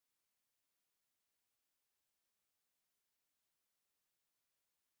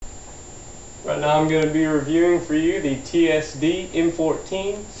Right now I'm going to be reviewing for you the TSD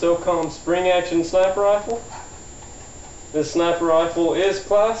M14 SOCOM spring action sniper rifle. This sniper rifle is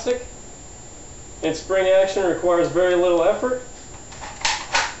classic. Its spring action requires very little effort.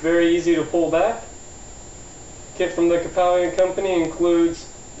 Very easy to pull back. Kit from the Capellion company includes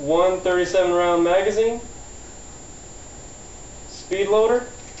one 37 round magazine, speed loader,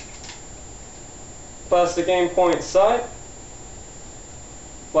 plastic aim point sight,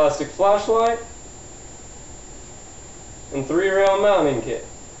 plastic flashlight, and 3-rail mounting kit.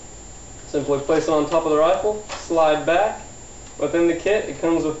 Simply place it on top of the rifle, slide back. Within the kit it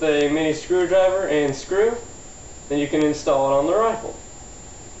comes with a mini screwdriver and screw. Then you can install it on the rifle.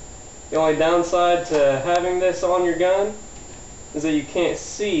 The only downside to having this on your gun is that you can't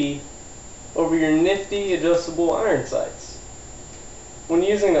see over your nifty adjustable iron sights. When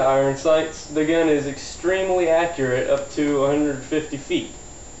using the iron sights, the gun is extremely accurate up to 150 feet.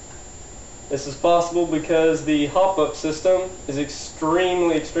 This is possible because the hop-up system is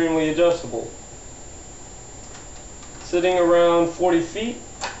extremely adjustable. Sitting around 40 feet,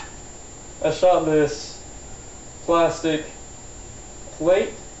 I shot this plastic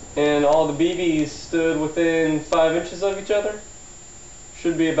plate and all the BBs stood within 5 inches of each other.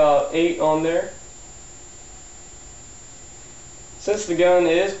 Should be about 8 on there. Since the gun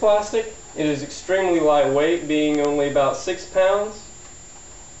is plastic, it is extremely lightweight, being only about 6 pounds.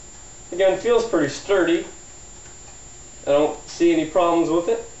 The gun feels pretty sturdy. I don't see any problems with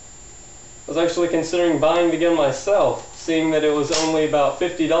it. I was actually considering buying the gun myself, seeing that it was only about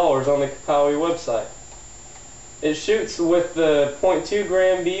 $50 on the Capellion website. It shoots with the .2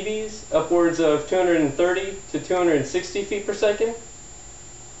 gram BBs upwards of 230 to 260 feet per second.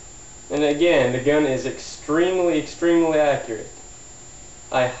 And again, the gun is extremely accurate.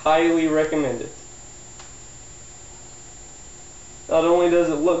 I highly recommend it. Not only does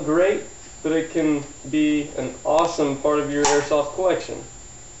it look great, but it can be an awesome part of your airsoft collection.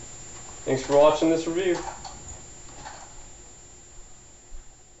 Thanks for watching this review.